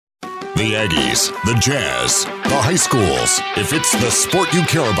The Aggies, the Jazz, the high schools. If it's the sport you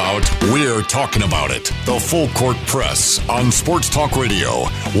care about, we're talking about it. The Full Court Press on Sports Talk Radio,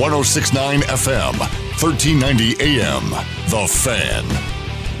 106.9 FM, 1390 AM. The Fan.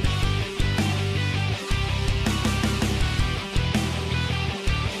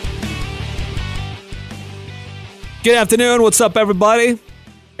 Good afternoon. What's up, everybody?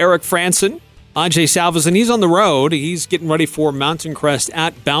 Eric Frandsen, Ajay Salvesen. He's on the road. He's getting ready for Mountain Crest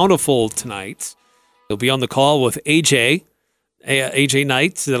at Bountiful tonight. He'll be on the call with AJ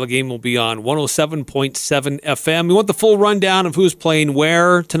Knight. That game will be on 107.7 FM. We want the full rundown of who's playing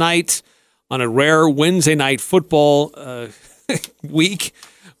where tonight on a rare Wednesday night football week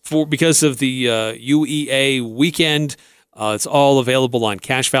because of the UEA weekend. It's all available on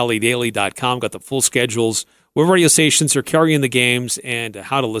CashValleyDaily.com. Got the full schedules, what radio stations are carrying the games, and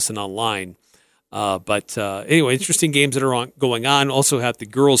how to listen online. But anyway, interesting games that are going on. Also have the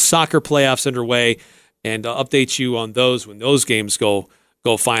girls' soccer playoffs underway, and I'll update you on those when those games go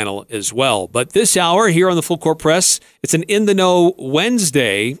final as well. But this hour here on the Full Court Press, it's an In the Know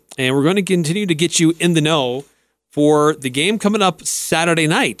Wednesday, and we're going to continue to get you in the know for the game coming up Saturday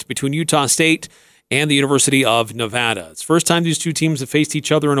night between Utah State and the University of Nevada. It's the first time these two teams have faced each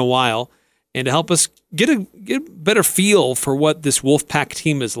other in a while. And to help us get a better feel for what this Wolfpack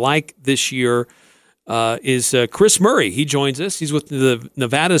team is like this year is Chris Murray. He joins us. He's with the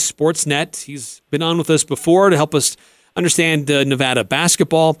Nevada Sportsnet. He's been on with us before to help us understand Nevada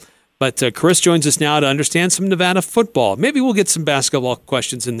basketball. But Chris joins us now to understand some Nevada football. Maybe we'll get some basketball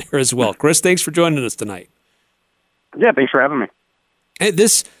questions in there as well. Chris, thanks for joining us tonight. Yeah, thanks for having me. Hey,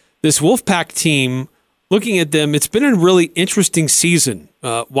 this Wolfpack team, looking at them, it's been a really interesting season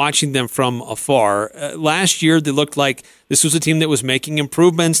watching them from afar. Last year, they looked like this was a team that was making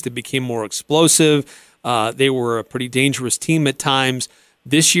improvements. They became more explosive. They were a pretty dangerous team at times.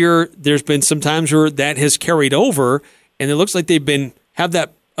 This year, there's been some times where that has carried over, and it looks like they've have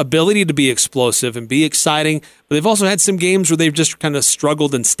that ability to be explosive and be exciting, but they've also had some games where they've just kind of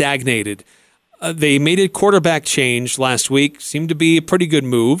struggled and stagnated. They made a quarterback change last week. Seemed to be a pretty good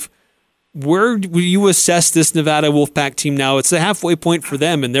move. Where will you assess this Nevada Wolfpack team now? It's the halfway point for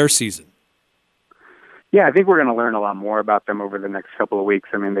them in their season. Yeah, I think we're going to learn a lot more about them over the next couple of weeks.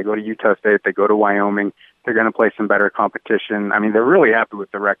 I mean, they go to Utah State, they go to Wyoming. They're going to play some better competition. I mean, they're really happy with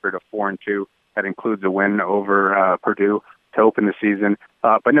the record of 4-2. That includes a win over Purdue to open the season.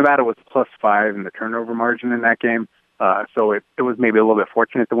 But Nevada was +5 in the turnover margin in that game. So it was maybe a little bit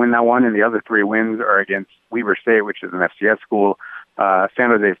fortunate to win that one. And the other 3 wins are against Weber State, which is an FCS school, San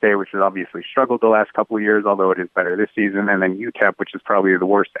Jose State, which has obviously struggled the last couple of years, although it is better this season, and then UTEP, which is probably the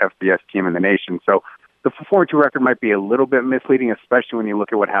worst FBS team in the nation. So the 4-2 record might be a little bit misleading, especially when you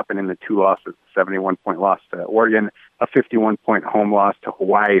look at what happened in the 2 losses, 71-point loss to Oregon, a 51-point home loss to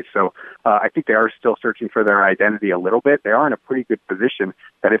Hawaii. So I think they are still searching for their identity a little bit. They are in a pretty good position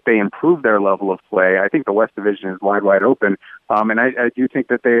that if they improve their level of play, I think the West Division is wide open. And I do think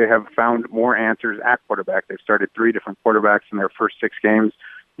that they have found more answers at quarterback. They've started 3 different quarterbacks in their first 6 games.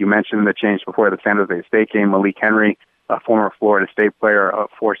 You mentioned the change before the San Jose State game. Malik Henry, a former Florida State player, a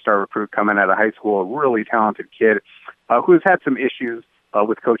 4-star recruit coming out of high school, a really talented kid who's had some issues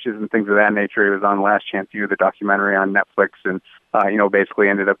with coaches and things of that nature. He was on Last Chance U, the documentary on Netflix, and basically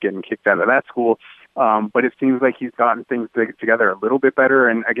ended up getting kicked out of that school. But it seems like he's gotten things together a little bit better.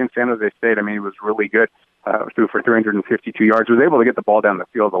 And against San Jose State, I mean, he was really good. Threw for 352 yards. Was able to get the ball down the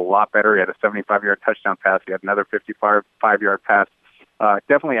field a lot better. He had a 75-yard touchdown pass. He had another 55-yard pass.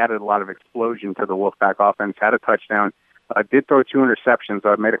 Definitely added a lot of explosion to the Wolfpack offense. Had a touchdown. Did throw 2 interceptions. So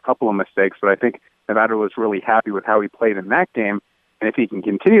I made a couple of mistakes, but I think Nevada was really happy with how he played in that game. And if he can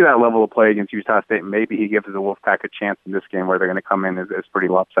continue that level of play against Utah State, maybe he gives the Wolfpack a chance in this game where they're going to come in as pretty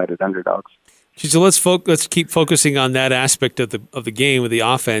lopsided underdogs. So let's keep focusing on that aspect of the game, of the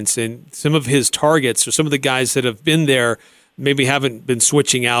offense, and some of his targets, or some of the guys that have been there, maybe haven't been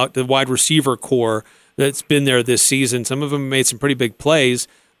switching out. The wide receiver core that's been there this season, some of them made some pretty big plays,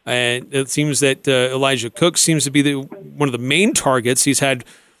 and it seems that Elijah Cook seems to be one of the main targets. He's had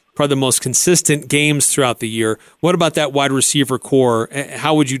probably the most consistent games throughout the year. What about that wide receiver core?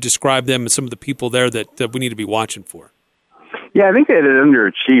 How would you describe them and some of the people there that we need to be watching for? Yeah, I think they had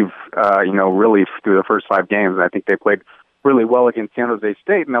underachieved, really through the first 5 games. I think they played really well against San Jose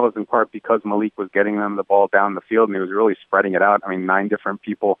State, and that was in part because Malik was getting them the ball down the field, and he was really spreading it out. I mean, 9 different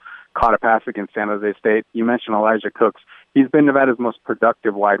people caught a pass against San Jose State. You mentioned Elijah Cooks. He's been Nevada's most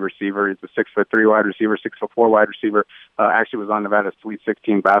productive wide receiver. He's a 6'3" wide receiver, 6'4" wide receiver. Actually was on Nevada's Sweet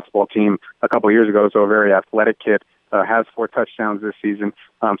 16 basketball team a couple of years ago, so a very athletic kid. has 4 touchdowns this season.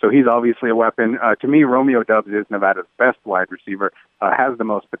 So he's obviously a weapon. To me, Romeo Doubs is Nevada's best wide receiver, has the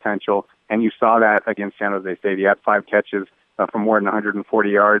most potential, and you saw that against San Jose State. He had 5 catches for more than 140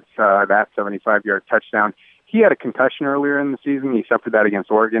 yards, that 75-yard touchdown. He had a concussion earlier in the season. He suffered that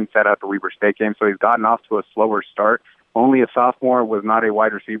against Oregon, sat out the Weber State game, so he's gotten off to a slower start. Only a sophomore, was not a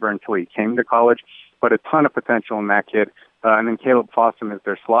wide receiver until he came to college, but a ton of potential in that kid. And then Caleb Fossum is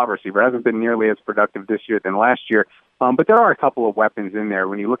their slot receiver. Hasn't been nearly as productive this year than last year, but there are a couple of weapons in there.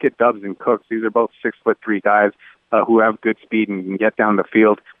 When you look at Doubs and Cooks, these are both 6'3" guys who have good speed and can get down the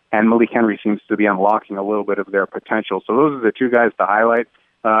field, and Malik Henry seems to be unlocking a little bit of their potential. So those are the 2 guys to highlight.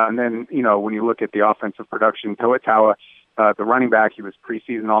 And then, when you look at the offensive production, Toa, the running back, he was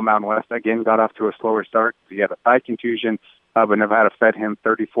preseason All-Mountain West, again, got off to a slower start. He had a thigh contusion, but Nevada fed him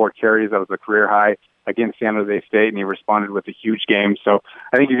 34 carries. That was a career high against San Jose State, and he responded with a huge game. So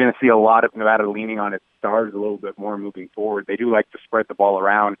I think you're going to see a lot of Nevada leaning on its stars a little bit more moving forward. They do like to spread the ball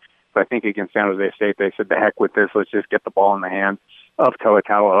around, but I think against San Jose State, they said, the heck with this, let's just get the ball in the hands of Toa,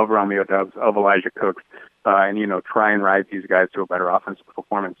 of Romeo Doubs, of Elijah Cooks, and, try and ride these guys to a better offensive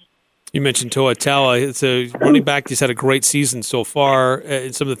performance. You mentioned Toa. It's a running back. He's had a great season so far,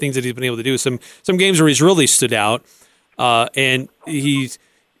 and some of the things that he's been able to do. Some games where he's really stood out, and he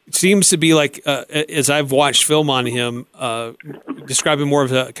seems to be like, as I've watched film on him, describe him more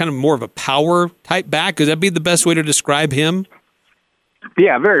of a power type back. Could that be the best way to describe him?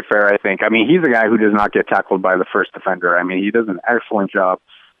 Yeah, very fair, I think. I mean, he's a guy who does not get tackled by the first defender. I mean, he does an excellent job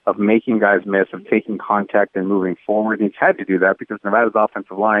of making guys miss, of taking contact and moving forward. And he's had to do that because Nevada's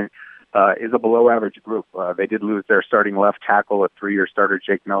offensive line is a below-average group. They did lose their starting left tackle, a 3-year starter,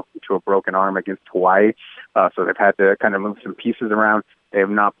 Jake Nelson, to a broken arm against Hawaii. So they've had to kind of move some pieces around. They have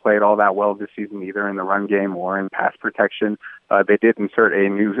not played all that well this season, either in the run game or in pass protection. They did insert a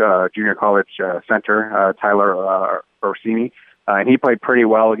new junior college center, Tyler Orsini, and he played pretty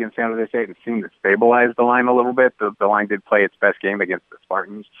well against San Jose State and seemed to stabilize the line a little bit. The line did play its best game against the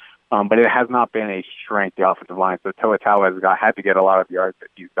Spartans, but it has not been a strength, the offensive line. So Toa has had to get a lot of yards that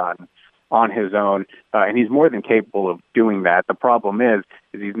he's gotten on his own, and he's more than capable of doing that. The problem is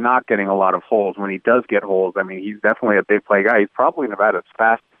he's not getting a lot of holes. When he does get holes, I mean, he's definitely a big play guy. He's probably Nevada's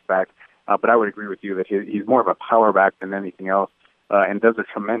fastest back, but I would agree with you that he's more of a power back than anything else, and does a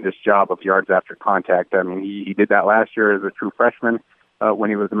tremendous job of yards after contact. I mean, he did that last year as a true freshman when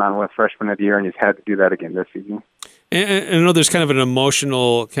he was the Mountain West Freshman of the Year, and he's had to do that again this season. And I know there's kind of an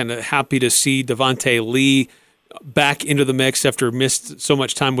emotional, kind of happy to see Devontae Lee back into the mix after missed so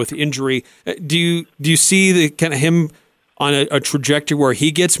much time with injury. Do you see the kind of him on a trajectory where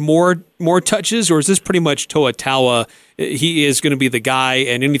he gets more touches, or is this pretty much Toa? He is going to be the guy,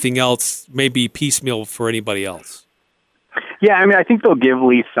 and anything else may be piecemeal for anybody else? Yeah, I mean, I think they'll give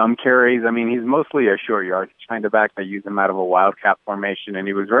Lee some carries. I mean, he's mostly a short yardage kind of back. They use him out of a wildcat formation, and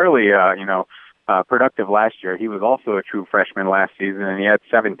he was really, productive last year. He was also a true freshman last season, and he had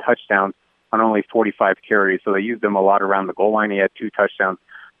 7 touchdowns on only 45 carries. So they used him a lot around the goal line. He had 2 touchdowns,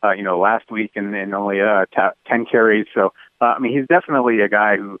 last week and only 10 carries. So, I mean, he's definitely a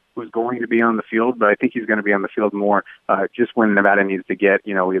guy who's going to be on the field, but I think he's going to be on the field more just when Nevada needs to get,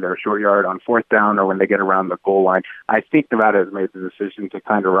 either a short yard on 4th down or when they get around the goal line. I think Nevada has made the decision to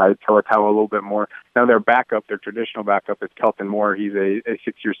kind of ride Toa a little bit more. Now their traditional backup is Kelton Moore. He's a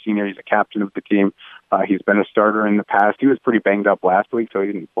 6-year senior. He's a captain of the team. He's been a starter in the past. He was pretty banged up last week, so he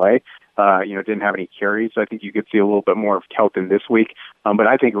didn't play. Didn't have any carries. So I think you could see a little bit more of Kelton this week. But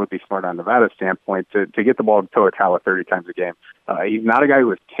I think it would be smart on Nevada's standpoint to get the ball to Toa 30 times a game. He's not a guy who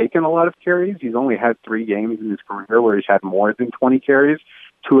has taken a lot of carries. He's only had 3 games in his career where he's had more than 20 carries.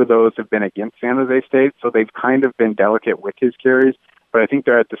 2 of those have been against San Jose State, so they've kind of been delicate with his carries. But I think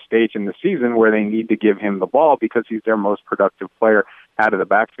they're at the stage in the season where they need to give him the ball because he's their most productive player out of the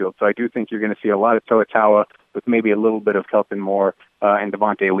backfield. So I do think you're going to see a lot of Toa with maybe a little bit of Kelton Moore and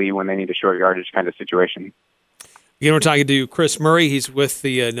Devontae Lee when they need a short yardage kind of situation. Again, we're talking to Chris Murray. He's with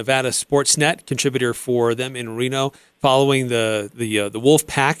the Nevada Sportsnet, contributor for them in Reno, following the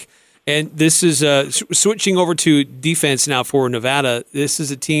Wolfpack. And this is switching over to defense now for Nevada. This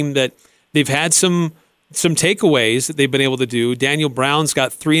is a team that they've had some takeaways that they've been able to do. Daniel Brown's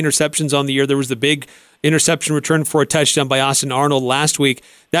got 3 interceptions on the year. There was the big interception return for a touchdown by Austin Arnold last week.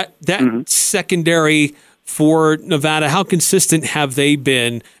 That secondary for Nevada, how consistent have they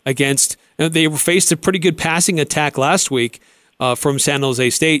been against? They faced a pretty good passing attack last week from San Jose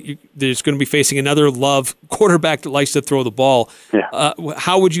State. There's going to be facing another Love quarterback that likes to throw the ball. Yeah.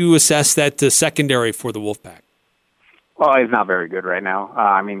 How would you assess that secondary for the Wolfpack? Well, it's not very good right now.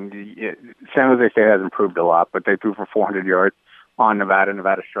 San Jose State has improved a lot, but they threw for 400 yards on Nevada.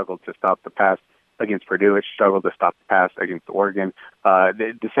 Nevada struggled to stop the pass against Purdue. It struggled to stop the pass against Oregon.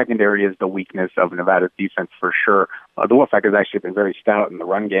 The secondary is the weakness of Nevada's defense for sure. The Wolfpack has actually been very stout in the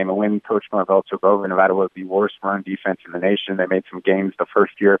run game. And when Coach Norvell took over, Nevada was the worst run defense in the nation. They made some games the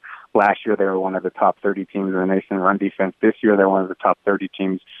first year. Last year, they were one of the top 30 teams in the nation in run defense. This year, they're one of the top 30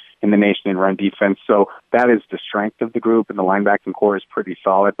 teams in the nation in run defense. So that is the strength of the group, and the linebacking core is pretty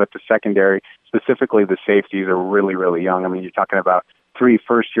solid. But the secondary, specifically the safeties, are really, really young. I mean, you're talking about 3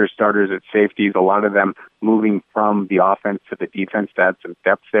 first-year starters at safeties, a lot of them moving from the offense to the defense to add some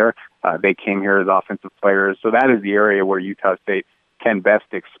depth there. They came here as offensive players. So that is the area where Utah State can best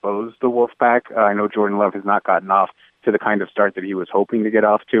expose the Wolfpack. I know Jordan Love has not gotten off to the kind of start that he was hoping to get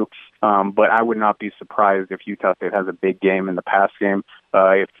off to. But I would not be surprised if Utah State has a big game in the pass game,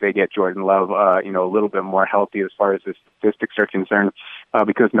 if they get Jordan Love, a little bit more healthy as far as the statistics are concerned,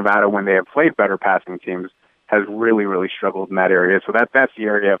 because Nevada, when they have played better passing teams, has really, really struggled in that area. So that's the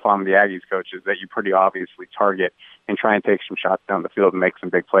area, if I'm the Aggies coaches, that you pretty obviously target and try and take some shots down the field and make some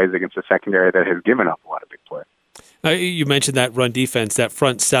big plays against a secondary that has given up a lot of big plays. You mentioned that run defense, that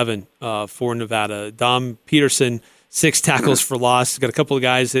front 7 for Nevada. Dom Peterson, 6 tackles for loss. Got a couple of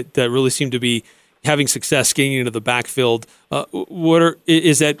guys that really seem to be having success getting into the backfield.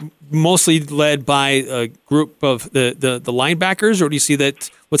 Is that mostly led by a group of the linebackers, or do you see that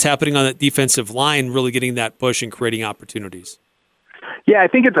what's happening on that defensive line really getting that push and creating opportunities? Yeah, I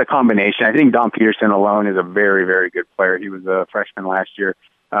think it's a combination. I think Dom Peterson alone is a very, very good player. He was a freshman last year.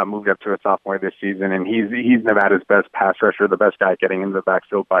 Moved up to a sophomore this season, and he's Nevada's best pass rusher, the best guy getting into the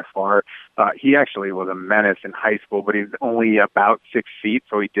backfield by far. He actually was a menace in high school, but he's only about 6 feet,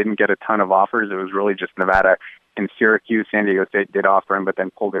 so he didn't get a ton of offers. It was really just Nevada and Syracuse. San Diego State did offer him, but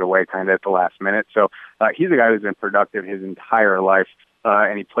then pulled it away kind of at the last minute. So he's a guy who's been productive his entire life.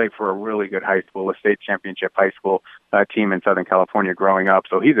 And he played for a really good high school, a state championship high school team in Southern California growing up.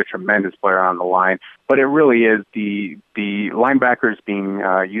 So he's a tremendous player on the line. But it really is the linebackers being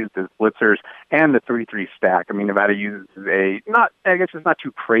used as blitzers and the 3-3 stack. I mean, Nevada uses I guess it's not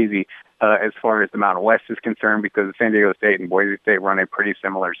too crazy as far as the Mountain West is concerned, because San Diego State and Boise State run a pretty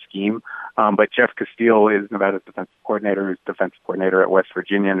similar scheme. But Jeff Castile is Nevada's defensive coordinator, who's defensive coordinator at West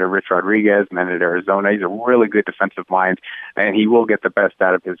Virginia under Rich Rodriguez, and then at Arizona. He's a really good defensive mind, and he will get the best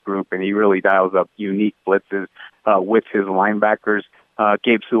out of his group, and he really dials up unique blitzes with his linebackers.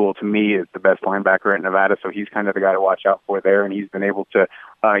 Gabe Sewell, to me, is the best linebacker at Nevada, so he's kind of the guy to watch out for there, and he's been able to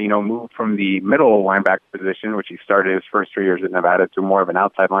move from the middle linebacker position, which he started his first 3 years at Nevada, to more of an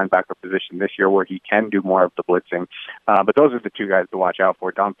outside linebacker position this year where he can do more of the blitzing. But those are the 2 guys to watch out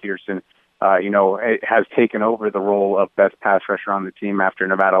for. Dom Peterson, has taken over the role of best pass rusher on the team after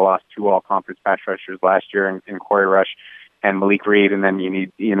Nevada lost 2 all-conference pass rushers last year in Corey Rush and Malik Reed, and then you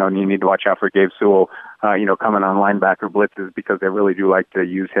need to watch out for Gabe Sewell, coming on linebacker blitzes, because they really do like to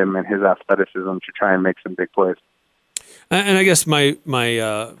use him and his athleticism to try and make some big plays. And I guess my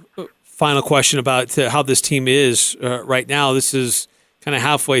final question about how this team is right now. This is kind of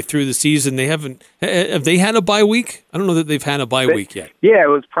halfway through the season. Have they had a bye week? I don't know that they've had a bye week yet. Yeah, it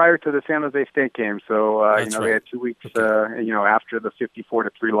was prior to the San Jose State game. So right. They had 2 weeks. Okay. After the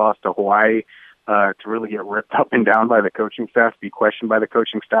 54-3 loss to Hawaii. To really get ripped up and down by the coaching staff, be questioned by the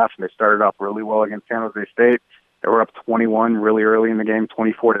coaching staff, and they started off really well against San Jose State. They were up 21 really early in the game,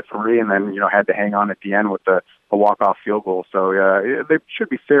 24-3, and then had to hang on at the end with a walk-off field goal. So they should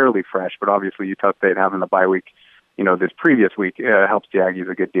be fairly fresh, but obviously Utah State having the bye week, this previous week helps the Aggies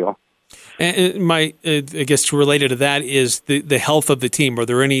a good deal. And I guess related to that is the health of the team. Are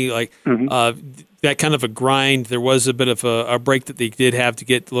there any that kind of a grind? There was a bit of a break that they did have to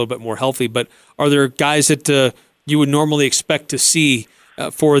get a little bit more healthy, but are there guys that you would normally expect to see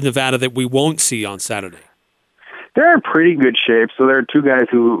for Nevada that we won't see on Saturday? They're in pretty good shape. So there are 2 guys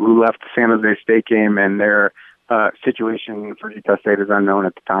who left the San Jose State game, and their situation for Utah State is unknown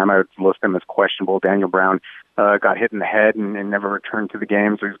at the time. I would list them as questionable. Daniel Brown got hit in the head and never returned to the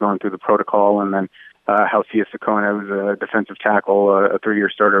game, so he's going through the protocol. And then Halcia Sakona, who's a defensive tackle, a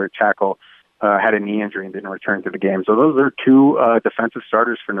 3-year starter at tackle, had a knee injury and didn't return to the game. So those are 2 defensive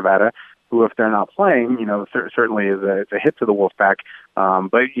starters for Nevada, who, if they're not playing, certainly is a hit to the Wolfpack.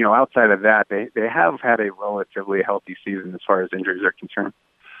 But outside of that, they have had a relatively healthy season as far as injuries are concerned.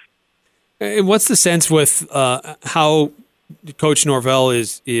 And what's the sense with how Coach Norvell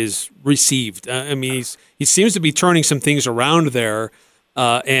is received? I mean, he seems to be turning some things around there,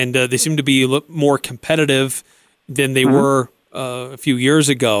 and they seem to be a little more competitive than they were a few years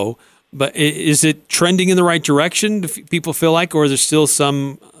ago. But is it trending in the right direction, do people feel like, or is there still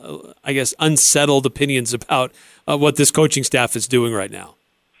some, unsettled opinions about what this coaching staff is doing right now?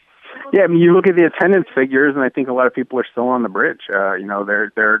 Yeah, I mean, you look at the attendance figures, and I think a lot of people are still on the bridge.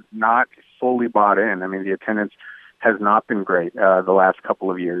 They're not fully bought in. I mean, the attendance has not been great the last couple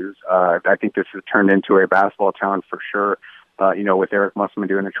of years. I think this has turned into a basketball town for sure. With Eric Musselman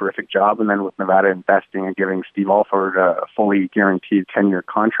doing a terrific job, and then with Nevada investing and giving Steve Alford a fully guaranteed 10-year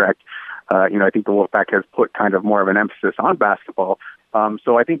contract. I think the Wolfpack has put kind of more of an emphasis on basketball.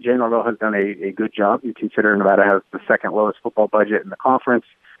 So I think Jay Norvell has done a good job. You consider Nevada has the second lowest football budget in the conference.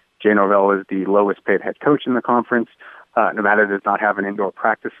 Jay Norvell is the lowest paid head coach in the conference. Nevada does not have an indoor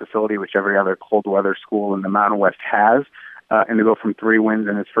practice facility, which every other cold weather school in the Mountain West has. And to go from 3 wins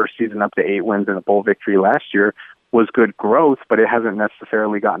in his first season up to 8 wins in a bowl victory last year was good growth, but it hasn't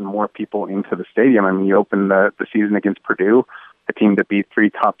necessarily gotten more people into the stadium. I mean, you opened the season against Purdue, a team that beat 3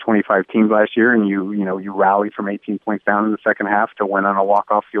 top 25 teams last year, and you rallied from 18 points down in the second half to win on a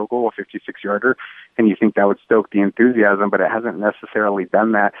walk-off field goal, a 56-yarder, and you think that would stoke the enthusiasm, but it hasn't necessarily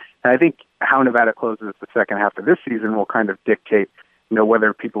done that. And I think how Nevada closes the second half of this season will kind of dictate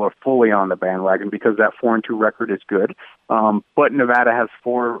whether people are fully on the bandwagon, because that 4-2 record is good. But Nevada has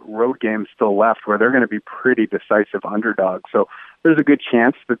 4 road games still left where they're going to be pretty decisive underdogs. So there's a good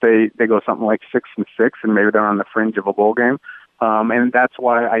chance that they go something like 6-6, and maybe they're on the fringe of a bowl game. And that's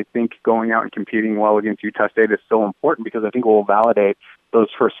why I think going out and competing well against Utah State is so important, because I think it will validate those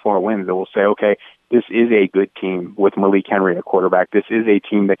first 4 wins. It will say, okay, this is a good team with Malik Henry at quarterback. This is a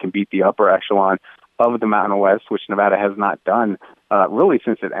team that can beat the upper echelon of the Mountain West, which Nevada has not done really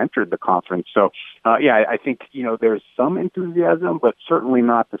since it entered the conference. So, I think, there's some enthusiasm, but certainly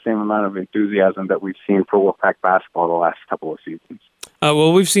not the same amount of enthusiasm that we've seen for Wolfpack basketball the last couple of seasons.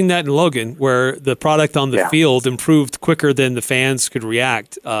 Well, we've seen that in Logan, where the product on the field improved quicker than the fans could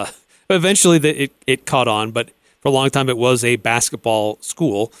react. But eventually it caught on, but for a long time it was a basketball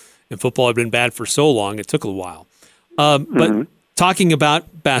school, and football had been bad for so long, it took a while. But talking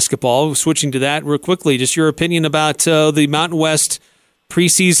about basketball, switching to that real quickly, just your opinion about the Mountain West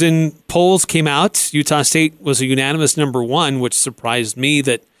preseason polls came out. Utah State was a unanimous number 1, which surprised me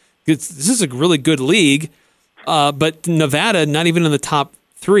that this is a really good league. But Nevada, not even in the top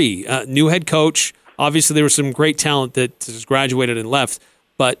 3. New head coach. Obviously, there was some great talent that just graduated and left.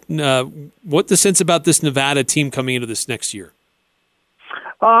 But what the sense about this Nevada team coming into this next year?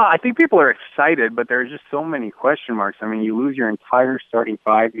 I think people are excited, but there's just so many question marks. I mean, you lose your entire starting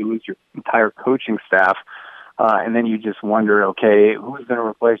 5, you lose your entire coaching staff, and then you just wonder, okay, who's going to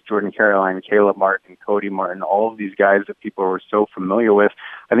replace Jordan Caroline, Caleb Martin, Cody Martin, all of these guys that people were so familiar with.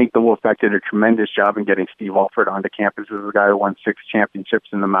 I think the Wolfpack did a tremendous job in getting Steve Alford onto campus. This is a guy who won 6 championships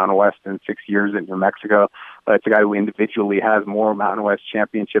in the Mountain West in 6 years in New Mexico. It's a guy who individually has more Mountain West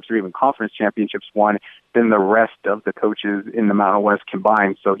championships or even conference championships won than the rest of the coaches in the Mountain West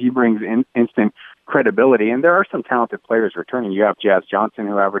combined. So he brings instant credibility, and there are some talented players returning. You have Jazz Johnson,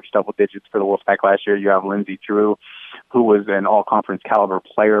 who averaged double digits for the Wolfpack last year. You have Lindsey Drew, who was an all-conference caliber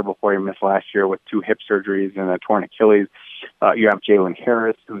player before he missed last year with 2 hip surgeries and a torn Achilles. You have Jalen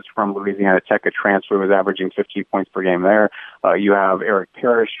Harris, who's from Louisiana Tech, a transfer, was averaging 15 points per game there. You have Eric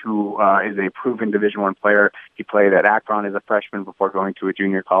Parrish, who is a proven Division I player. He played at Akron as a freshman before going to a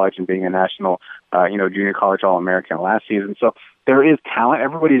junior college and being a national, junior college All-American last season. So there is talent.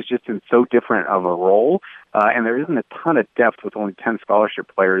 Everybody's just in so different of a role, and there isn't a ton of depth with only 10 scholarship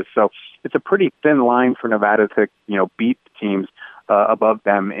players. So it's a pretty thin line for Nevada to, beat teams above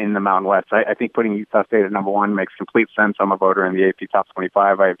them in the Mountain West. I think putting Utah State at number 1 makes complete sense. I'm a voter in the AP Top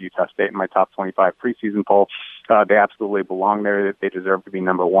 25. I have Utah State in my Top 25 preseason poll. They absolutely belong there. They deserve to be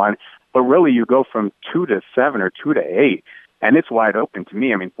number 1. But really, you go from 2 to 7 or 2 to 8, and it's wide open to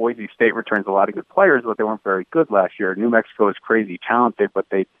me. I mean, Boise State returns a lot of good players, but they weren't very good last year. New Mexico is crazy talented, but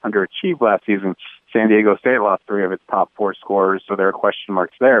they underachieved last season. San Diego State lost 3 of its top 4 scorers, so there are question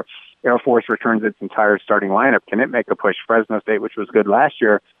marks there. Air Force returns its entire starting lineup. Can it make a push? Fresno State, which was good last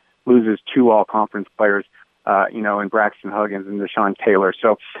year, loses 2 all-conference players, in Braxton Huggins and Deshaun Taylor.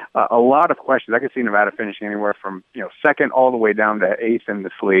 So a lot of questions. I could see Nevada finishing anywhere from, 2nd all the way down to 8th in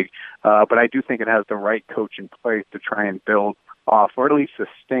this league. But I do think it has the right coach in place to try and build off, or at least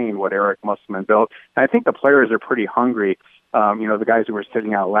sustain what Eric Musselman built. And I think the players are pretty hungry. The guys who were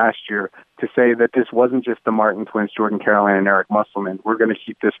sitting out last year, to say that this wasn't just the Martin twins, Jordan Caroline and Eric Musselman. We're going to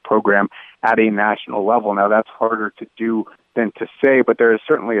keep this program at a national level. Now, that's harder to do than to say, but there is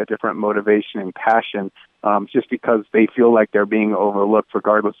certainly a different motivation and passion just because they feel like they're being overlooked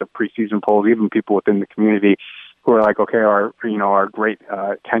regardless of preseason polls, even people within the community who are like, okay, our great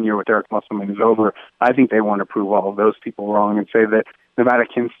tenure with Eric Musselman is over. I think they want to prove all of those people wrong and say that Nevada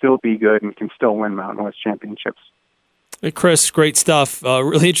can still be good and can still win Mountain West championships. Hey, Chris, great stuff.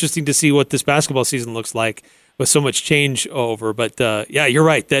 Really interesting to see what this basketball season looks like with so much change over. But, you're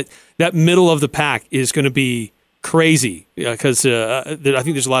right. That middle of the pack is going to be crazy because I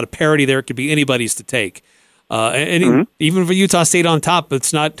think there's a lot of parity there. It could be anybody's to take. Even for Utah State on top,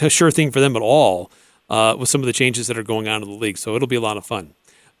 it's not a sure thing for them at all with some of the changes that are going on in the league. So it'll be a lot of fun.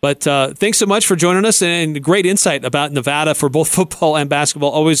 But thanks so much for joining us and great insight about Nevada for both football and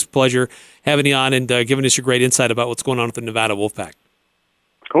basketball. Always a pleasure having you on and giving us your great insight about what's going on with the Nevada Wolfpack.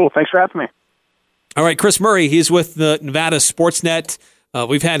 Cool. Thanks for having me. All right, Chris Murray, he's with the Nevada Sportsnet.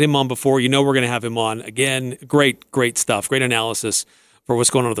 We've had him on before. You know we're going to have him on again. Great stuff. Great analysis for what's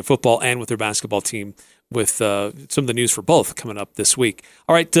going on with their football and with their basketball team with some of the news for both coming up this week.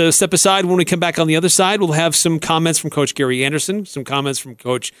 All right, step aside. When we come back on the other side, we'll have some comments from Coach Gary Anderson, some comments from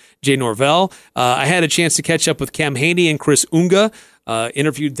Coach Jay Norvell. I had a chance to catch up with Cam Haney and Chris Unga,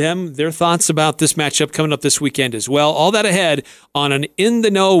 interviewed them, their thoughts about this matchup coming up this weekend as well. All that ahead on an In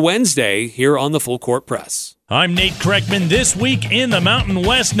the Know Wednesday here on the Full Court Press. I'm Nate Kreckman. This week in the Mountain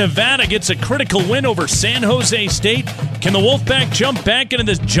West, Nevada gets a critical win over San Jose State. Can the Wolfpack jump back into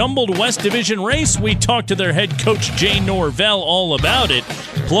this jumbled West Division race? We talked to their head coach, Jay Norvell, all about it.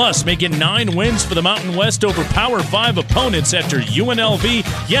 Plus, making 9 wins for the Mountain West over Power 5 opponents after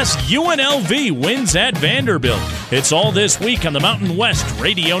UNLV. Yes, UNLV wins at Vanderbilt. It's all this week on the Mountain West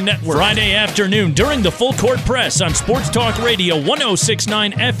Radio Network. Friday afternoon during the Full Court Press on Sports Talk Radio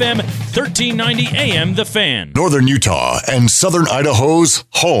 106.9 FM, 1390 AM, The Fan. Northern Utah and Southern Idaho's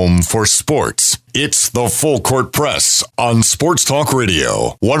home for sports. It's the Full Court Press on Sports Talk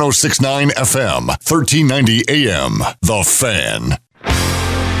Radio, 106.9 FM, 1390 AM, The Fan.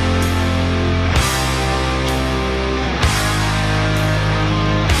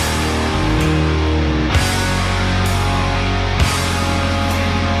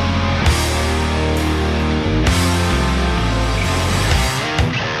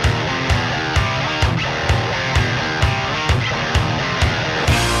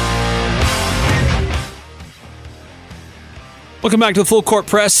 Welcome back to the Full Court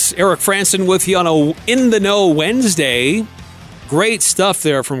Press. Eric Frandsen with you on a In the Know Wednesday. Great stuff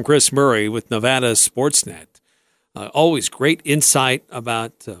there from Chris Murray with Nevada Sportsnet. Always great insight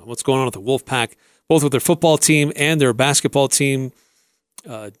about what's going on with the Wolfpack, both with their football team and their basketball team.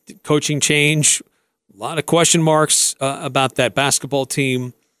 Coaching change, a lot of question marks about that basketball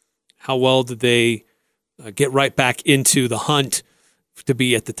team. How well did they get right back into the hunt to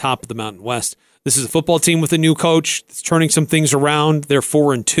be at the top of the Mountain West? This is a football team with a new coach that's turning some things around. They're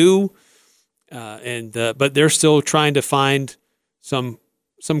 4-2, but they're still trying to find some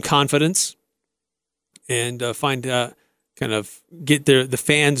confidence and get the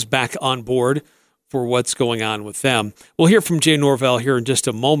fans back on board for what's going on with them. We'll hear from Jay Norvell here in just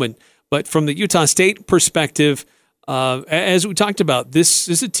a moment, but from the Utah State perspective, as we talked about, this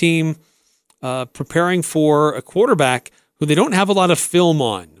is a team preparing for a quarterback who they don't have a lot of film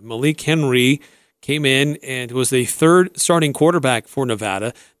on. Malik Henry came in and was the third starting quarterback for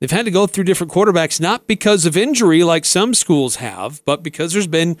Nevada. They've had to go through different quarterbacks, not because of injury like some schools have, but because there's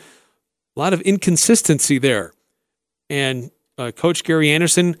been a lot of inconsistency there. And Coach Gary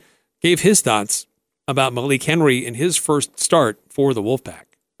Anderson gave his thoughts about Malik Henry in his first start for the Wolfpack.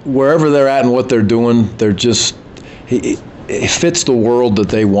 Wherever they're at and what they're doing, they're just it fits the world that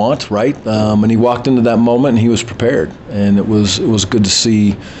they want, right? And he walked into that moment and he was prepared, and it was good to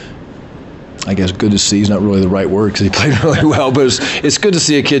see. I guess good to see is not really the right word because he played really well, but it's good to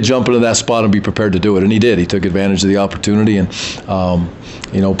see a kid jump into that spot and be prepared to do it, and he did. He took advantage of the opportunity and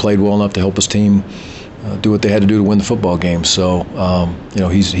played well enough to help his team do what they had to do to win the football game. So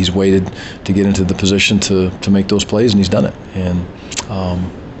he's waited to get into the position to make those plays, and he's done it. And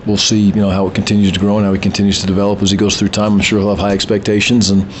we'll see, how it continues to grow and how he continues to develop as he goes through time. I'm sure he'll have high expectations,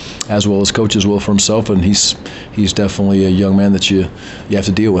 and as well as coaches will for himself. And he's definitely a young man that you have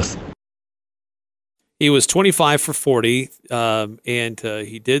to deal with. He was 25 for 40, and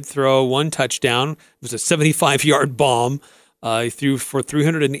he did throw one touchdown. It was a 75-yard bomb. He threw for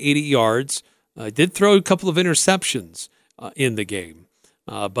 380 yards. Did throw a couple of interceptions in the game.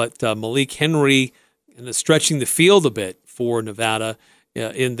 But Malik Henry stretching the field a bit for Nevada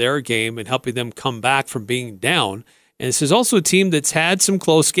in their game and helping them come back from being down. And this is also a team that's had some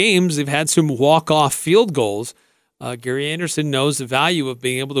close games. They've had some walk-off field goals. Gary Anderson knows the value of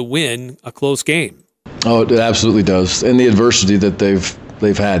being able to win a close game. Oh, it absolutely does. And the adversity that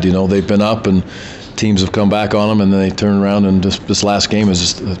they've had, they've been up and teams have come back on them, and then they turn around, and this last game is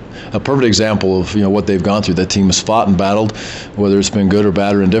just a perfect example of what they've gone through. That team has fought and battled, whether it's been good or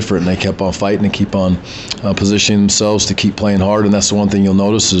bad or indifferent, and they kept on fighting and keep on positioning themselves to keep playing hard. And that's the one thing you'll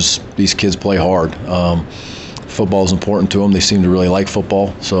notice is these kids play hard. Football is important to them. They seem to really like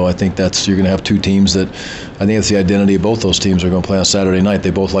football. So I think you're going to have two teams that, I think it's the identity of both those teams are going to play on Saturday night.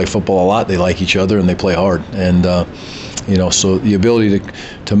 They both like football a lot. They like each other, and they play hard. And, so the ability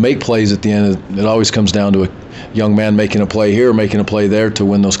to make plays at the end, it always comes down to a young man making a play here, making a play there to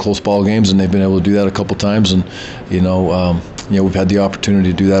win those close ball games, and they've been able to do that a couple times. And, we've had the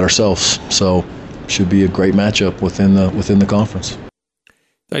opportunity to do that ourselves. So should be a great matchup within the conference.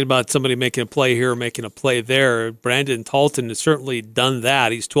 Talking about somebody making a play here, making a play there. Brandon Talton has certainly done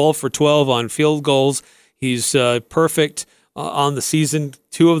that. He's 12 for 12 on field goals. He's perfect on the season.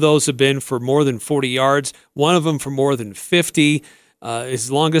 2 of those have been for more than 40 yards. 1 of them for more than 50.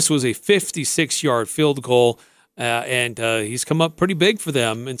 His longest was a 56-yard field goal, and he's come up pretty big for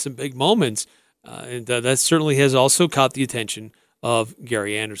them in some big moments. And that certainly has also caught the attention of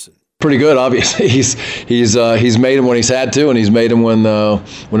Gary Anderson. Pretty good, obviously. He's made them when he's had to, and he's made them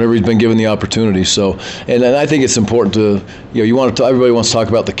whenever he's been given the opportunity. So, and I think it's important to, everybody wants to talk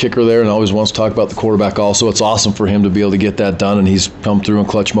about the kicker there, and always wants to talk about the quarterback also. It's awesome for him to be able to get that done, and he's come through in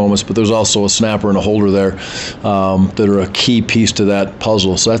clutch moments. But there's also a snapper and a holder there that are a key piece to that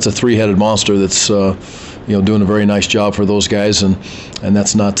puzzle. So that's a 3-headed monster that's doing a very nice job for those guys, and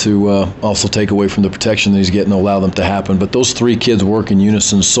that's not to also take away from the protection that he's getting to allow them to happen. But those 3 kids work in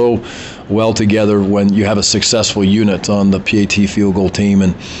unison so well together when you have a successful unit on the PAT field goal team,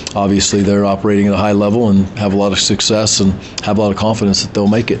 and obviously they're operating at a high level and have a lot of success and have a lot of confidence that they'll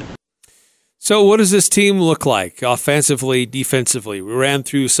make it. So what does this team look like offensively, defensively? We ran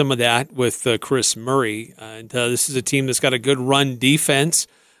through some of that with Chris Murray, and this is a team that's got a good run defense.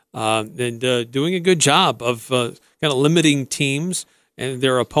 And doing a good job of kind of limiting teams and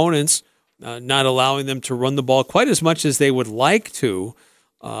their opponents, not allowing them to run the ball quite as much as they would like to.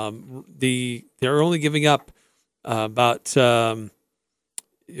 They're only giving up about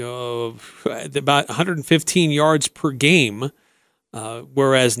 115 yards per game,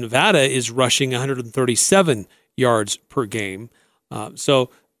 whereas Nevada is rushing 137 yards per game. So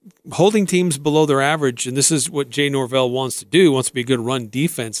holding teams below their average, and this is what Jay Norvell wants to do, wants to be a good run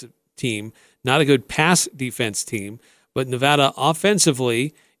defense team, not a good pass defense team. But Nevada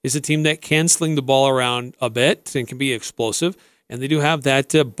offensively is a team that can sling the ball around a bit and can be explosive, and they do have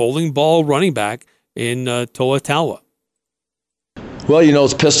that bowling ball running back in Toa Taua. Well,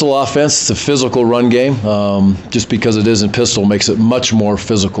 it's pistol offense. It's a physical run game. Just because it isn't pistol makes it much more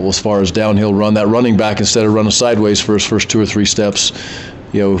physical as far as downhill run. That running back, instead of running sideways for his first 2 or 3 steps,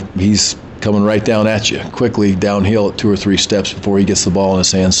 he's coming right down at you quickly downhill at 2 or 3 steps before he gets the ball in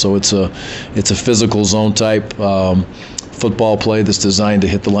his hands. So it's a physical zone type football play that's designed to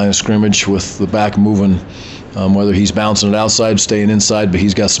hit the line of scrimmage with the back moving, whether he's bouncing it outside, staying inside, but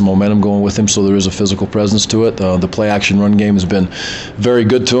he's got some momentum going with him, so there is a physical presence to it. The play-action run game has been very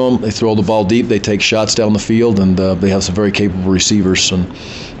good to them. They throw the ball deep, they take shots down the field, and they have some very capable receivers. And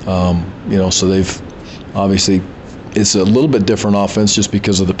so they've obviously, it's a little bit different offense just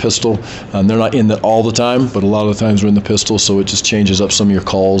because of the pistol. They're not in it all the time, but a lot of the times they're in the pistol, so it just changes up some of your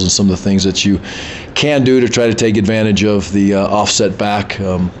calls and some of the things that you can do to try to take advantage of the offset back.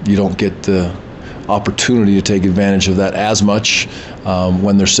 You don't get the opportunity to take advantage of that as much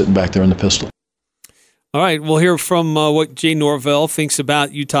when they're sitting back there in the pistol. All right, we'll hear from what Jay Norvell thinks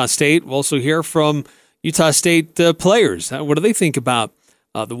about Utah State. We'll also hear from Utah State players. What do they think about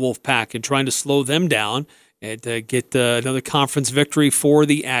the Wolfpack and trying to slow them down and get another conference victory for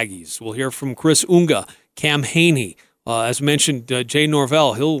the Aggies? We'll hear from Chris Unga, Cam Haney. As mentioned, Jay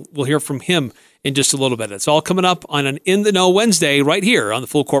Norvell, we'll hear from him in just a little bit. It's all coming up on an In the Know Wednesday right here on the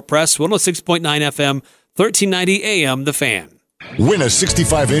Full Court Press, 106.9 FM, 1390 AM, The Fan. Win a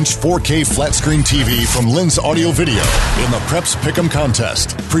 65-inch 4K flat-screen TV from Lens Audio Video in the Preps Pick'em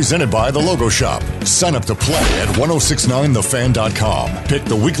Contest, presented by The Logo Shop. Sign up to play at 1069thefan.com. Pick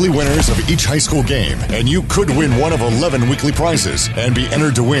the weekly winners of each high school game, and you could win one of 11 weekly prizes and be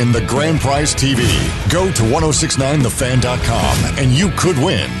entered to win the grand prize TV. Go to 1069thefan.com, and you could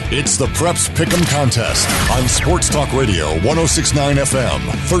win. It's the Preps Pick'em Contest on Sports Talk Radio, 1069 FM,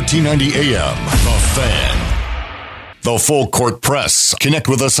 1390 AM, The Fan. The Full Court Press. Connect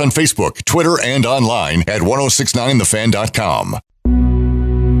with us on Facebook, Twitter, and online at 1069thefan.com.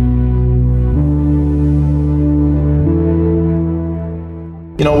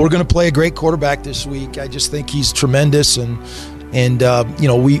 We're going to play a great quarterback this week. I just think he's tremendous, and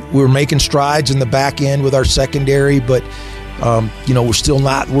we're making strides in the back end with our secondary, but we're still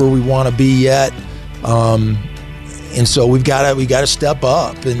not where we want to be yet. And so we got to step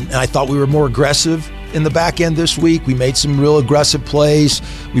up. And I thought we were more aggressive in the back end this week. We made some real aggressive plays.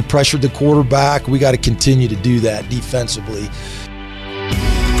 We pressured the quarterback. We got to continue to do that defensively.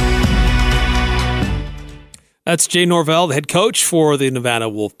 That's Jay Norvell, the head coach for the Nevada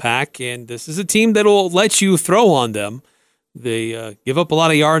Wolfpack, and this is a team that will let you throw on them. They give up a lot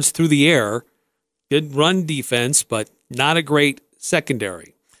of yards through the air, good run defense, but not a great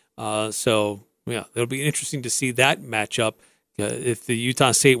secondary. So, it'll be interesting to see that matchup. If the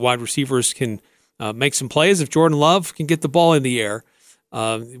Utah State wide receivers can make some plays, if Jordan Love can get the ball in the air,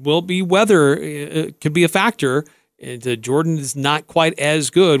 will be weather. It could be a factor. And Jordan is not quite as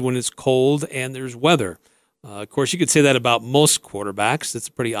good when it's cold and there's weather. Of course, you could say that about most quarterbacks. That's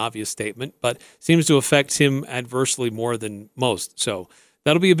a pretty obvious statement, but seems to affect him adversely more than most. So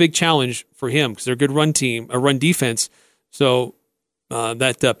that'll be a big challenge for him because they're a good run defense. So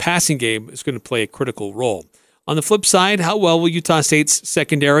that passing game is going to play a critical role. On the flip side, how well will Utah State's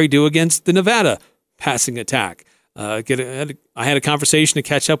secondary do against the Nevada passing attack? I had a conversation to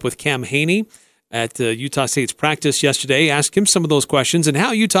catch up with Cam Haney at Utah State's practice yesterday. Asked him some of those questions and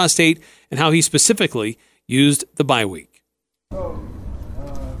how Utah State and how he specifically used the bye week. All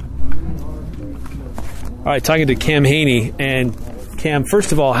right, talking to Cam Haney. And Cam,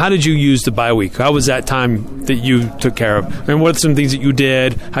 first of all, how did you use the bye week? How was that time that you took care of? And what are some things that you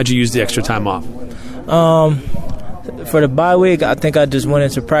did? How'd you use the extra time off? For the bye week, I think I just went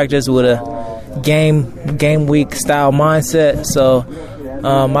into practice with a game week style mindset. So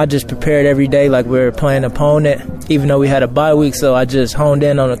I just prepared every day like we were playing an opponent, even though we had a bye week. So I just honed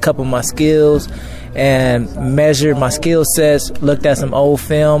in on a couple of my skills and measured my skill sets, looked at some old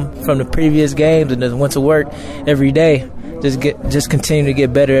film from the previous games, and just went to work every day. Just continue to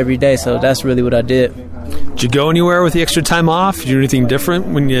get better every day. So that's really what I did. Did you go anywhere with the extra time off? Did you do anything different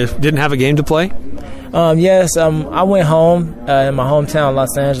when you didn't have a game to play? Yes, I went home in my hometown,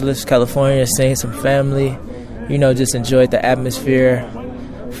 Los Angeles, California, seeing some family, just enjoyed the atmosphere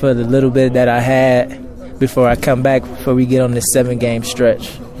for the little bit that I had before I come back, before we get on this 7-game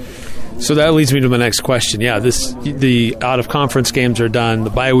stretch. So that leads me to my next question. Yeah, the out-of-conference games are done. The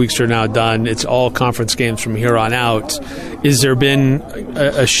bye weeks are now done. It's all conference games from here on out. Is there been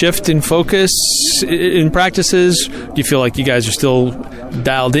a shift in focus in practices? Do you feel like you guys are still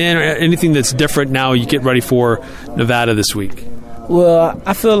dialed in? Or anything that's different now you get ready for Nevada this week? Well,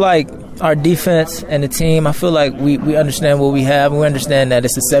 I feel like our defense and the team, I feel like we understand what we have. We understand that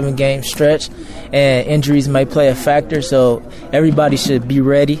it's a 7-game stretch and injuries may play a factor, so everybody should be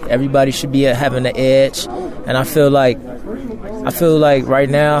ready. Everybody should be having the edge. And I feel like right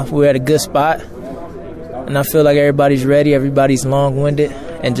now we're at a good spot. And I feel like everybody's ready, everybody's long-winded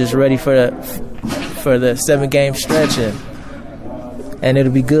and just ready for the 7-game stretch, and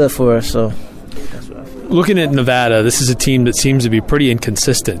it'll be good for us. So looking at Nevada, this is a team that seems to be pretty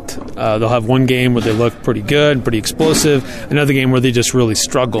inconsistent. They'll have one game where they look pretty good, pretty explosive, another game where they just really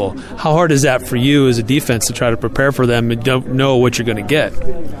struggle. How hard is that for you as a defense to try to prepare for them and don't know what you're going to get?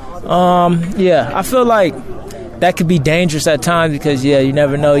 I feel like that could be dangerous at times because, you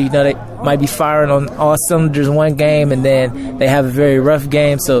never know. They might be firing on all cylinders one game and then they have a very rough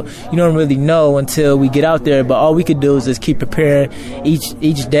game. So you don't really know until we get out there. But all we could do is just keep preparing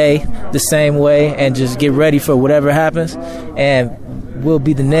each day the same way and just get ready for whatever happens. And we'll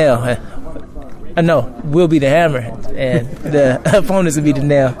be the nail. We'll be the hammer, and the opponents will be the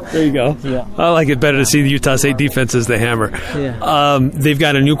nail. There you go. Yeah. I like it better to see the Utah State defense as the hammer. Yeah. They've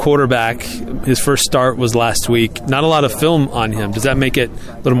got a new quarterback. His first start was last week. Not a lot of film on him. Does that make it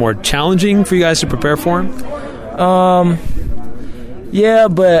a little more challenging for you guys to prepare for him? Yeah,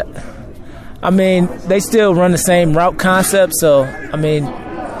 but, they still run the same route concept. So,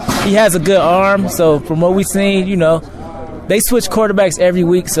 he has a good arm. So, from what we've seen, they switch quarterbacks every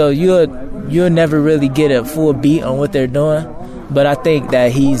week. So, you'll never really get a full beat on what they're doing. But I think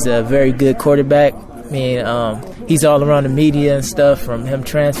that he's a very good quarterback. He's all around the media and stuff, from him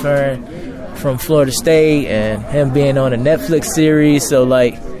transferring from Florida State and him being on a Netflix series. So,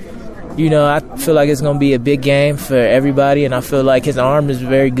 I feel like it's going to be a big game for everybody. And I feel like his arm is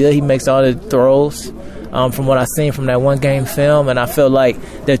very good. He makes all the throws from what I've seen from that one-game film. And I feel like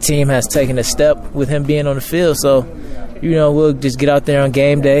their team has taken a step with him being on the field. So, we'll just get out there on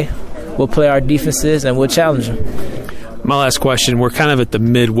game day. We'll play our defenses, and we'll challenge them. My last question, we're kind of at the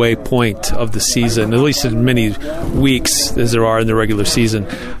midway point of the season, at least as many weeks as there are in the regular season.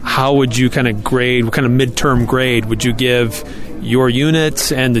 How would you kind of grade, what kind of midterm grade would you give your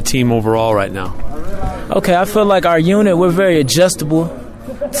unit and the team overall right now? Okay, I feel like our unit, we're very adjustable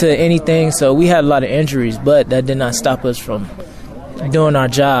to anything. So we had a lot of injuries, but that did not stop us from doing our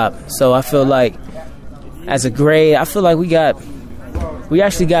job. So I feel like as a grade, I feel like we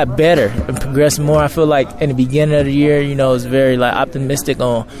actually got better and progressed more. I feel like in the beginning of the year, it was very optimistic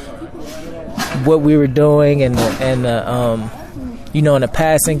on what we were doing and in the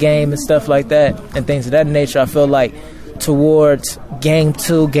passing game and stuff like that and things of that nature. I feel like towards game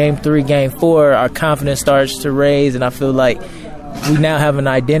 2, game 3, game 4, our confidence starts to raise, and I feel like we now have an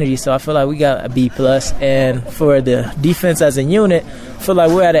identity. So I feel like we got a B+. And for the defense as a unit, I feel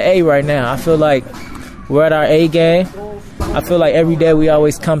like we're at an A right now. I feel like we're at our A game. I feel like every day we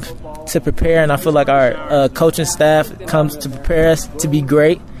always come to prepare, and I feel like our coaching staff comes to prepare us to be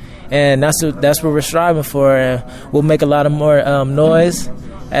great, and that's what we're striving for. And we'll make a lot of more noise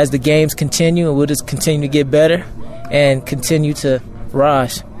as the games continue, and we'll just continue to get better and continue to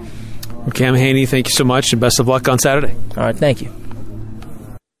rise. Cam Haney, thank you so much, and best of luck on Saturday. All right, thank you.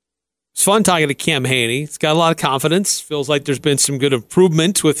 It's fun talking to Cam Haney. He's got a lot of confidence. Feels like there's been some good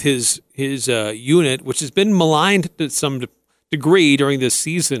improvement with his unit, which has been maligned to some degree during this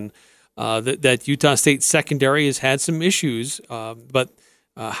season. That Utah State secondary has had some issues, but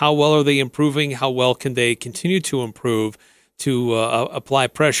how well are they improving? How well can they continue to improve to apply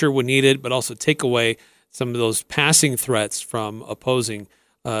pressure when needed, but also take away some of those passing threats from opposing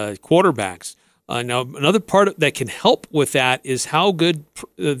quarterbacks? Now, another part that can help with that is how good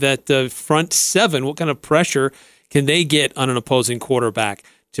that front seven, what kind of pressure can they get on an opposing quarterback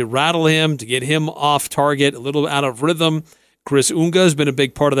to rattle him, to get him off target, a little out of rhythm. Chris Unga has been a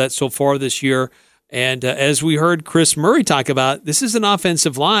big part of that so far this year. And as we heard Chris Murray talk about, this is an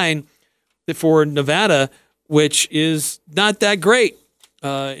offensive line for Nevada, which is not that great.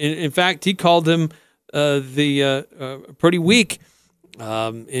 In fact, he called them pretty weak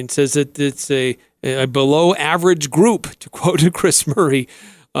and says that it's a below average group, to quote Chris Murray,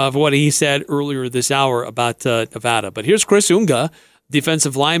 of what he said earlier this hour about Nevada. But here's Chris Unga,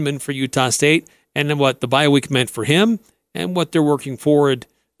 defensive lineman for Utah State, and then what the bye week meant for him, and what they're working forward,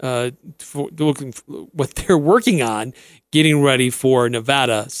 what they're working on, getting ready for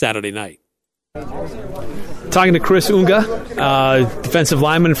Nevada Saturday night. Talking to Chris Unga, defensive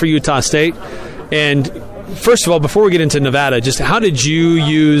lineman for Utah State. And first of all, before we get into Nevada, just how did you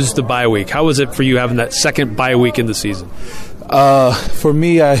use the bye week? How was it for you having that second bye week in the season? For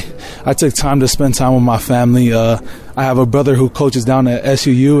me, I took time to spend time with my family. I have a brother who coaches down at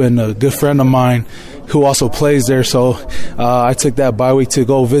SUU and a good friend of mine who also plays there. So I took that bye week to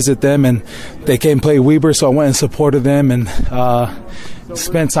go visit them, and they came play Weber, so I went and supported them and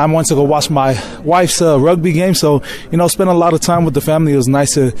spent time. I went to go watch my wife's rugby game, so, spent a lot of time with the family. It was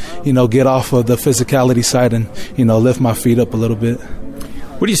nice to, get off of the physicality side and, lift my feet up a little bit.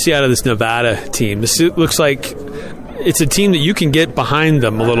 What do you see out of this Nevada team? This looks like it's a team that you can get behind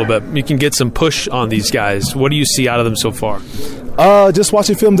them a little bit. You can get some push on these guys. What do you see out of them so far? Just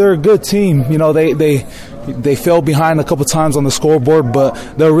watching film, they're a good team. They fell behind a couple times on the scoreboard, but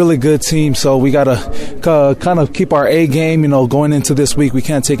they're a really good team. So we got to kind of keep our A game, going into this week. We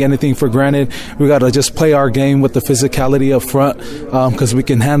can't take anything for granted. We got to just play our game with the physicality up front because we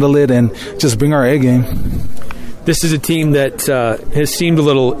can handle it and just bring our A game. This is a team that has seemed a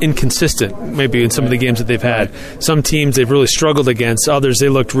little inconsistent, maybe in some of the games that they've had. Some teams they've really struggled against. Others, they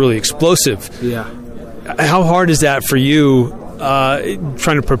looked really explosive. Yeah. How hard is that for you,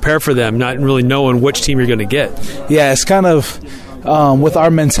 trying to prepare for them, not really knowing which team you're going to get? Yeah, it's kind of with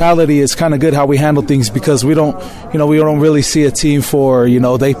our mentality, it's kind of good how we handle things because we don't really see a team for,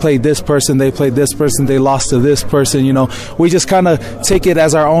 they played this person, they lost to this person. We just kind of take it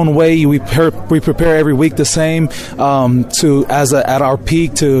as our own way. We prepare every week the same at our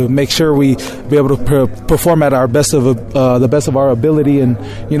peak to make sure we be able to perform at our the best of our ability and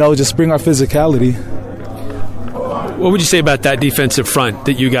just bring our physicality. What would you say about that defensive front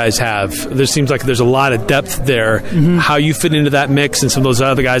that you guys have? There seems like there's a lot of depth there. Mm-hmm. How you fit into that mix and some of those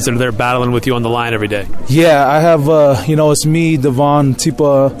other guys that are there battling with you on the line every day? Yeah, I have, it's me, Devon,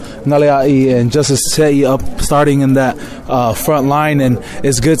 Tipa, Naleai, and Justice Tei up starting in that front line. And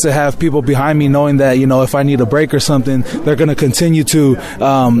it's good to have people behind me knowing that, if I need a break or something, they're going to continue to,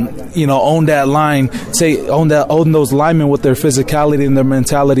 own that line, own those linemen with their physicality and their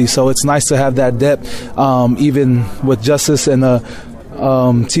mentality. So it's nice to have that depth, even with Justice and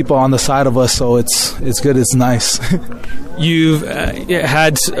Tipa on the side of us, so it's good, it's nice. You've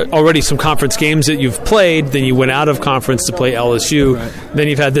had already some conference games that you've played, then you went out of conference to play LSU, right. Then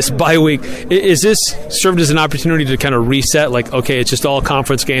you've had this bye week. Is this served as an opportunity to kind of reset, like, okay, it's just all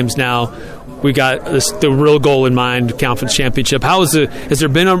conference games now, we got the real goal in mind, conference championship? Has there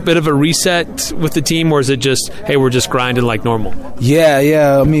been a bit of a reset with the team, or is it just, hey, we're just grinding like normal?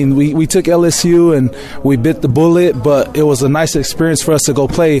 Yeah. I mean, we took LSU and we bit the bullet, but it was a nice experience for us to go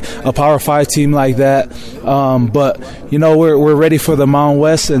play a Power 5 team like that. But, we're ready for the Mountain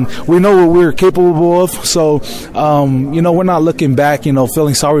West, and we know what we're capable of. So, we're not looking back,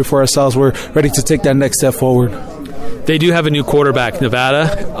 feeling sorry for ourselves. We're ready to take that next step forward. They do have a new quarterback,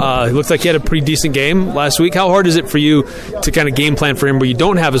 Nevada. It looks like he had a pretty decent game last week. How hard is it for you to kind of game plan for him where you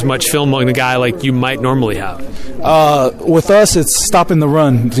don't have as much film on the guy like you might normally have? With us, it's stopping the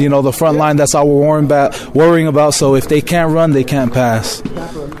run. The front line, that's all we're worrying about. So if they can't run, they can't pass.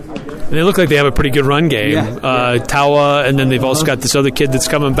 And they look like they have a pretty good run game. Yeah. Tawa, and then they've also got this other kid that's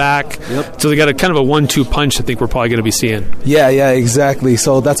coming back. Yep. So they got a kind of a 1-2 punch I think we're probably going to be seeing. Yeah, exactly.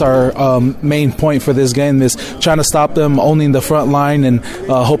 So that's our main point for this game is trying to stop them owning the front line and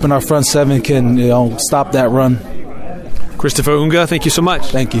hoping our front seven can stop that run. Christopher Unga, thank you so much.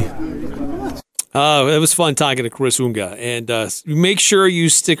 Thank you. It was fun talking to Chris Unga. And make sure you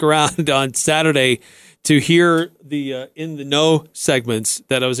stick around on Saturday to hear the In the Know segments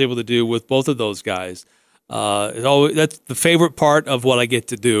that I was able to do with both of those guys. That's the favorite part of what I get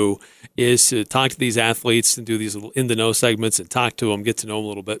to do is to talk to these athletes and do these little In the Know segments and talk to them, get to know them a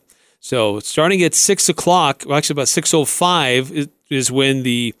little bit. So starting at 6 o'clock, well, actually about 6:05 is when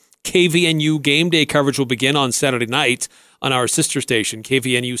the KVNU game day coverage will begin on Saturday night on our sister station,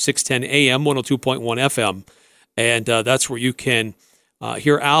 KVNU 610 AM, 102.1 FM. And that's where you can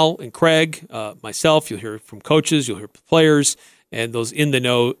hear Al and Craig, myself. You'll hear from coaches, you'll hear players, and those In the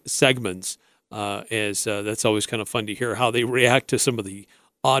Know segments. That's always kind of fun to hear how they react to some of the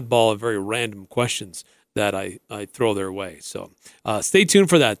oddball and very random questions that I throw their way. So stay tuned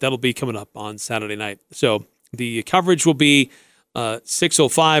for that. That'll be coming up on Saturday night. So the coverage will be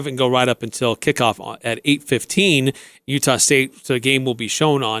 6:05 and go right up until kickoff at 8:15. Utah State, the game will be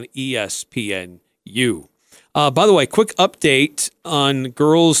shown on ESPNU. By the way, quick update on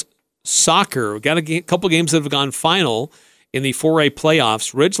girls soccer. We've got a couple games that have gone final in the 4A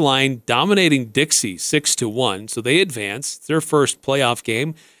playoffs. Ridgeline dominating Dixie 6-1, so they advance. It's their first playoff game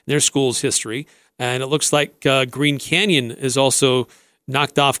in their school's history, and it looks like Green Canyon is also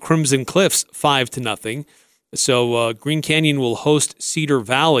knocked off Crimson Cliffs 5-0. So Green Canyon will host Cedar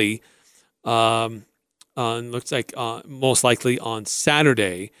Valley. Looks like most likely on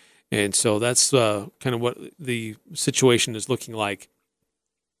Saturday. And so that's kind of what the situation is looking like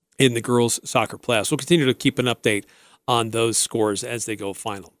in the girls' soccer playoffs. We'll continue to keep an update on those scores as they go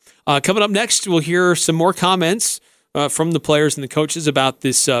final. Coming up next, we'll hear some more comments from the players and the coaches about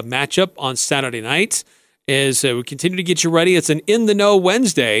this matchup on Saturday night. As we continue to get you ready, it's an In the Know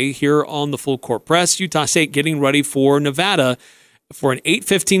Wednesday here on the Full Court Press. Utah State getting ready for Nevada for an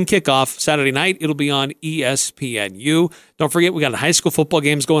 8:15 kickoff Saturday night. It'll be on ESPNU. Don't forget, we got high school football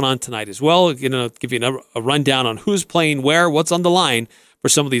games going on tonight as well. I'm going to give you a rundown on who's playing where, what's on the line for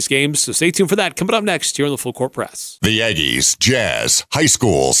some of these games. So stay tuned for that. Coming up next here on the Full Court Press. The Aggies, Jazz, high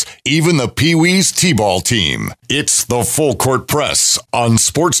schools, even the Pee Wees T-ball team. It's the Full Court Press on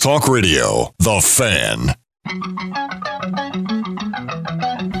Sports Talk Radio, The Fan.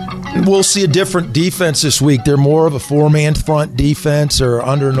 We'll see a different defense this week. They're more of a four-man front defense or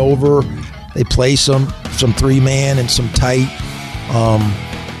under and over. They play some three-man and some tight.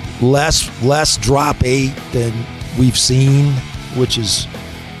 Less drop 8 than we've seen, which is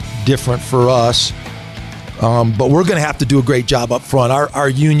different for us. But we're going to have to do a great job up front. Our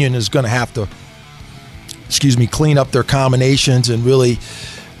union is going to have to, clean up their combinations and really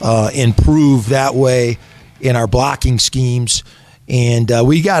improve that way in our blocking schemes. And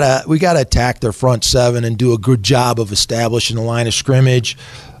we gotta attack their front seven and do a good job of establishing the line of scrimmage.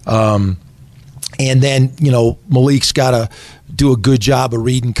 And then, Malik's got to do a good job of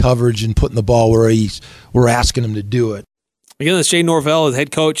reading coverage and putting the ball where we're asking him to do it. Again, that's Jay Norvell, the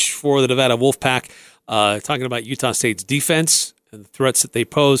head coach for the Nevada Wolfpack, talking about Utah State's defense and the threats that they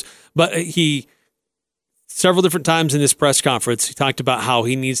pose. But he, several different times in this press conference, he talked about how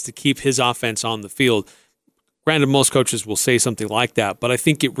he needs to keep his offense on the field. Granted, most coaches will say something like that, but I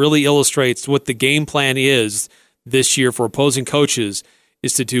think it really illustrates what the game plan is this year for opposing coaches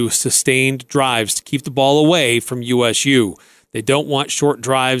is to do sustained drives to keep the ball away from USU. They don't want short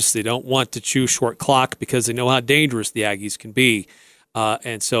drives. They don't want to chew short clock because they know how dangerous the Aggies can be.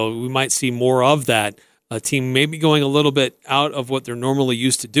 And so we might see more of that. A team maybe going a little bit out of what they're normally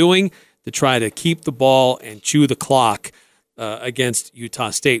used to doing to try to keep the ball and chew the clock against Utah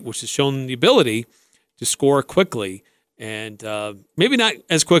State, which has shown the ability to score quickly, and maybe not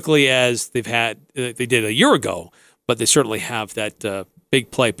as quickly as they did a year ago, but they certainly have that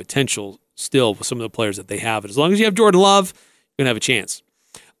big play potential still with some of the players that they have. And as long as you have Jordan Love, you're going to have a chance.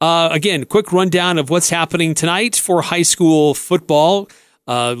 Again, quick rundown of what's happening tonight for high school football.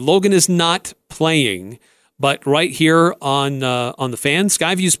 Logan is not playing, but right here on the Fan,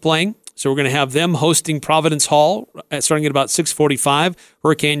 Skyview's playing. So we're going to have them hosting Providence Hall starting at about 6:45.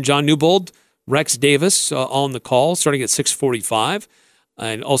 Hurricane John Newbold, Rex Davis on the call starting at 6:45.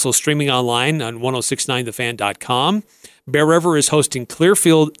 and also streaming online on 1069thefan.com. Bear River is hosting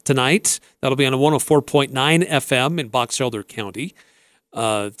Clearfield tonight. That'll be on a 104.9 FM in Box Elder County.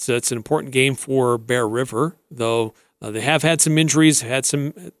 So it's an important game for Bear River, though they have had some injuries, had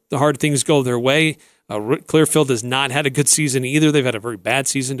some hard things go their way. Clearfield has not had a good season either. They've had a very bad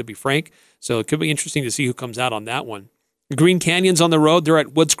season, to be frank. So it could be interesting to see who comes out on that one. Green Canyon's on the road. They're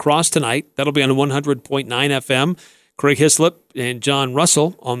at Woods Cross tonight. That'll be on 100.9 FM. Craig Hislop and John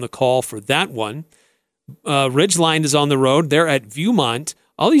Russell on the call for that one. Ridgeline is on the road. They're at Viewmont.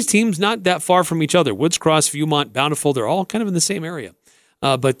 All these teams not that far from each other. Woods Cross, Viewmont, Bountiful, they're all kind of in the same area.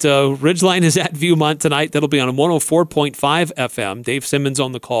 But Ridgeline is at Viewmont tonight. That'll be on 104.5 FM. Dave Simmons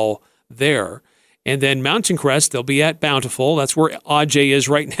on the call there. And then Mountain Crest, they'll be at Bountiful. That's where AJ is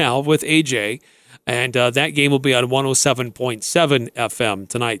right now with AJ. And that game will be on 107.7 FM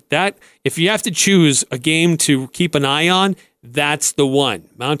tonight. That, if you have to choose a game to keep an eye on, that's the one.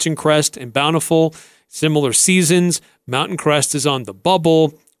 Mountain Crest and Bountiful, similar seasons. Mountain Crest is on the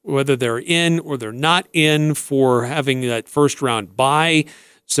bubble, whether they're in or they're not in for having that first round bye.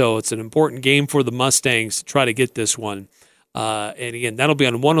 So it's an important game for the Mustangs to try to get this one. And again, that'll be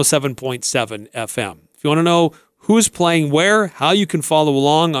on 107.7 FM. If you want to know who's playing where, how you can follow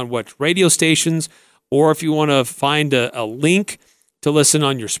along on what radio stations, or if you want to find a link to listen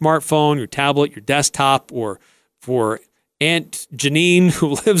on your smartphone, your tablet, your desktop, or for Aunt Janine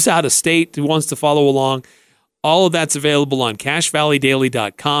who lives out of state who wants to follow along, all of that's available on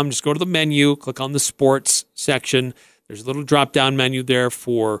CashValleyDaily.com. Just go to the menu, click on the sports section. There's a little drop-down menu there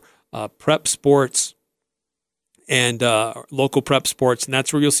for prep sports and local prep sports, and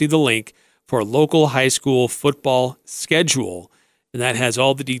that's where you'll see the link for local high school football schedule. And that has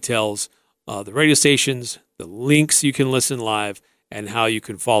all the details, the radio stations, the links you can listen live, and how you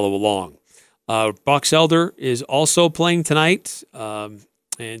can follow along. Box Elder is also playing tonight, and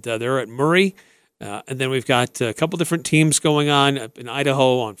they're at Murray. And then we've got a couple different teams going on in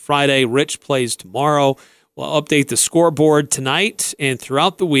Idaho on Friday. Rich plays tomorrow. We'll update the scoreboard tonight and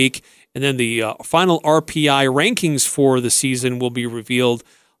throughout the week. And then the final RPI rankings for the season will be revealed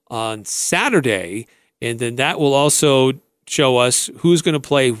on Saturday. And then that will also show us who's going to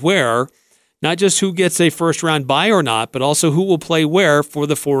play where, not just who gets a first-round bye or not, but also who will play where for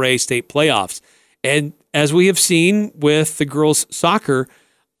the 4A state playoffs. And as we have seen with the girls' soccer,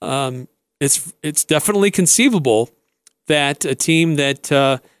 it's definitely conceivable that a team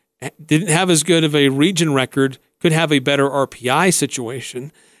that didn't have as good of a region record could have a better RPI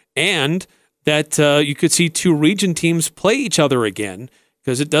situation, and that you could see two region teams play each other again,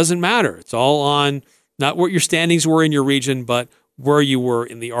 because it doesn't matter. It's all on not what your standings were in your region, but where you were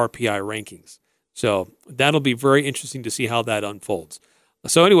in the RPI rankings. So that'll be very interesting to see how that unfolds.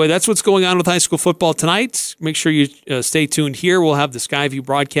 So anyway, that's what's going on with high school football tonight. Make sure you stay tuned here. We'll have the Skyview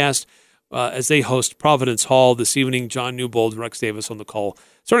broadcast as they host Providence Hall this evening. John Newbold and Rex Davis on the call,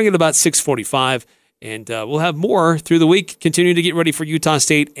 starting at about 6:45. And we'll have more through the week, continuing to get ready for Utah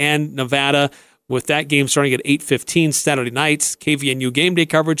State and Nevada, with that game starting at 8:15 Saturday night. KVNU game day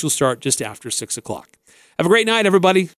coverage will start just after 6 o'clock. Have a great night, everybody.